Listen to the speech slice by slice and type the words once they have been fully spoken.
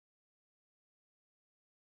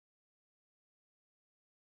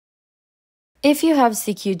If you have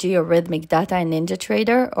CQG or Rithmic data in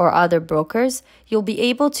NinjaTrader or other brokers, you'll be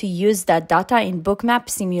able to use that data in Bookmap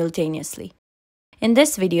simultaneously. In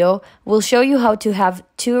this video, we'll show you how to have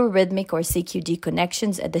two Rithmic or CQG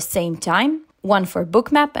connections at the same time, one for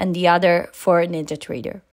Bookmap and the other for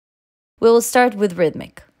NinjaTrader. We will start with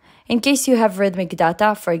Rithmic. In case you have Rithmic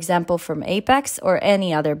data, for example from Apex or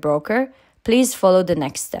any other broker, please follow the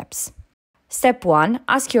next steps. Step 1.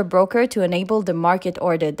 Ask your broker to enable the market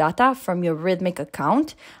order data from your Rithmic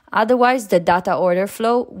account, otherwise the data order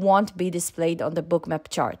flow won't be displayed on the Bookmap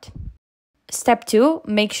chart. Step 2.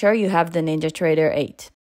 Make sure you have the NinjaTrader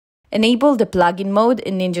 8. Enable the plugin mode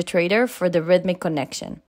in NinjaTrader for the Rithmic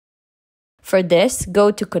connection. For this,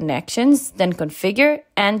 go to Connections, then Configure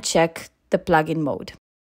and check the plugin mode.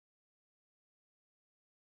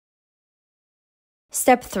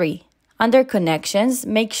 Step 3. Under Connections,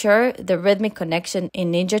 make sure the Rithmic connection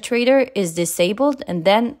in NinjaTrader is disabled and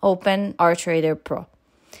then open RTrader Pro.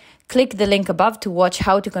 Click the link above to watch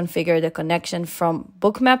how to configure the connection from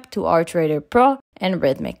Bookmap to RTrader Pro and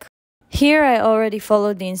Rithmic. Here I already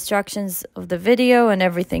followed the instructions of the video and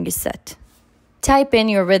everything is set. Type in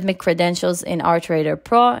your Rithmic credentials in RTrader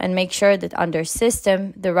Pro and make sure that under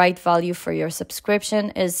System, the right value for your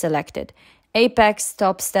subscription is selected, Apex,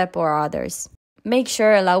 Topstep or others. Make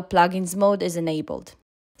sure Allow Plugins mode is enabled.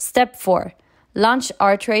 Step 4. Launch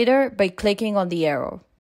RTrader by clicking on the arrow.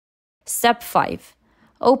 Step 5.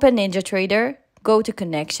 Open NinjaTrader, go to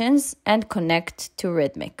Connections and connect to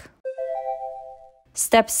Rithmic.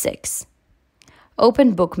 Step 6.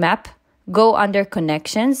 Open Bookmap, go under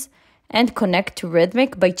Connections and connect to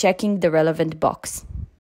Rithmic by checking the relevant box.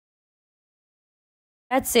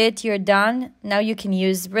 That's it, you're done. Now you can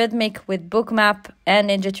use Rithmic with Bookmap and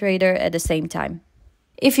NinjaTrader at the same time.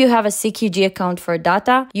 If you have a CQG account for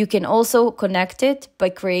data, you can also connect it by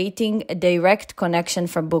creating a direct connection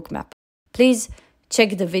from Bookmap. Please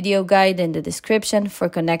check the video guide in the description for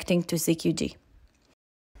connecting to CQG.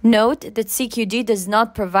 Note that CQG does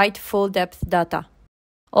not provide full depth data.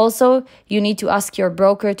 Also, you need to ask your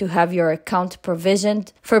broker to have your account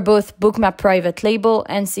provisioned for both Bookmap Private Label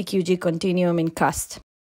and CQG Continuum in Cust.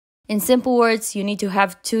 In simple words, you need to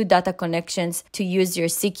have two data connections to use your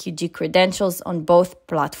CQG credentials on both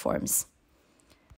platforms.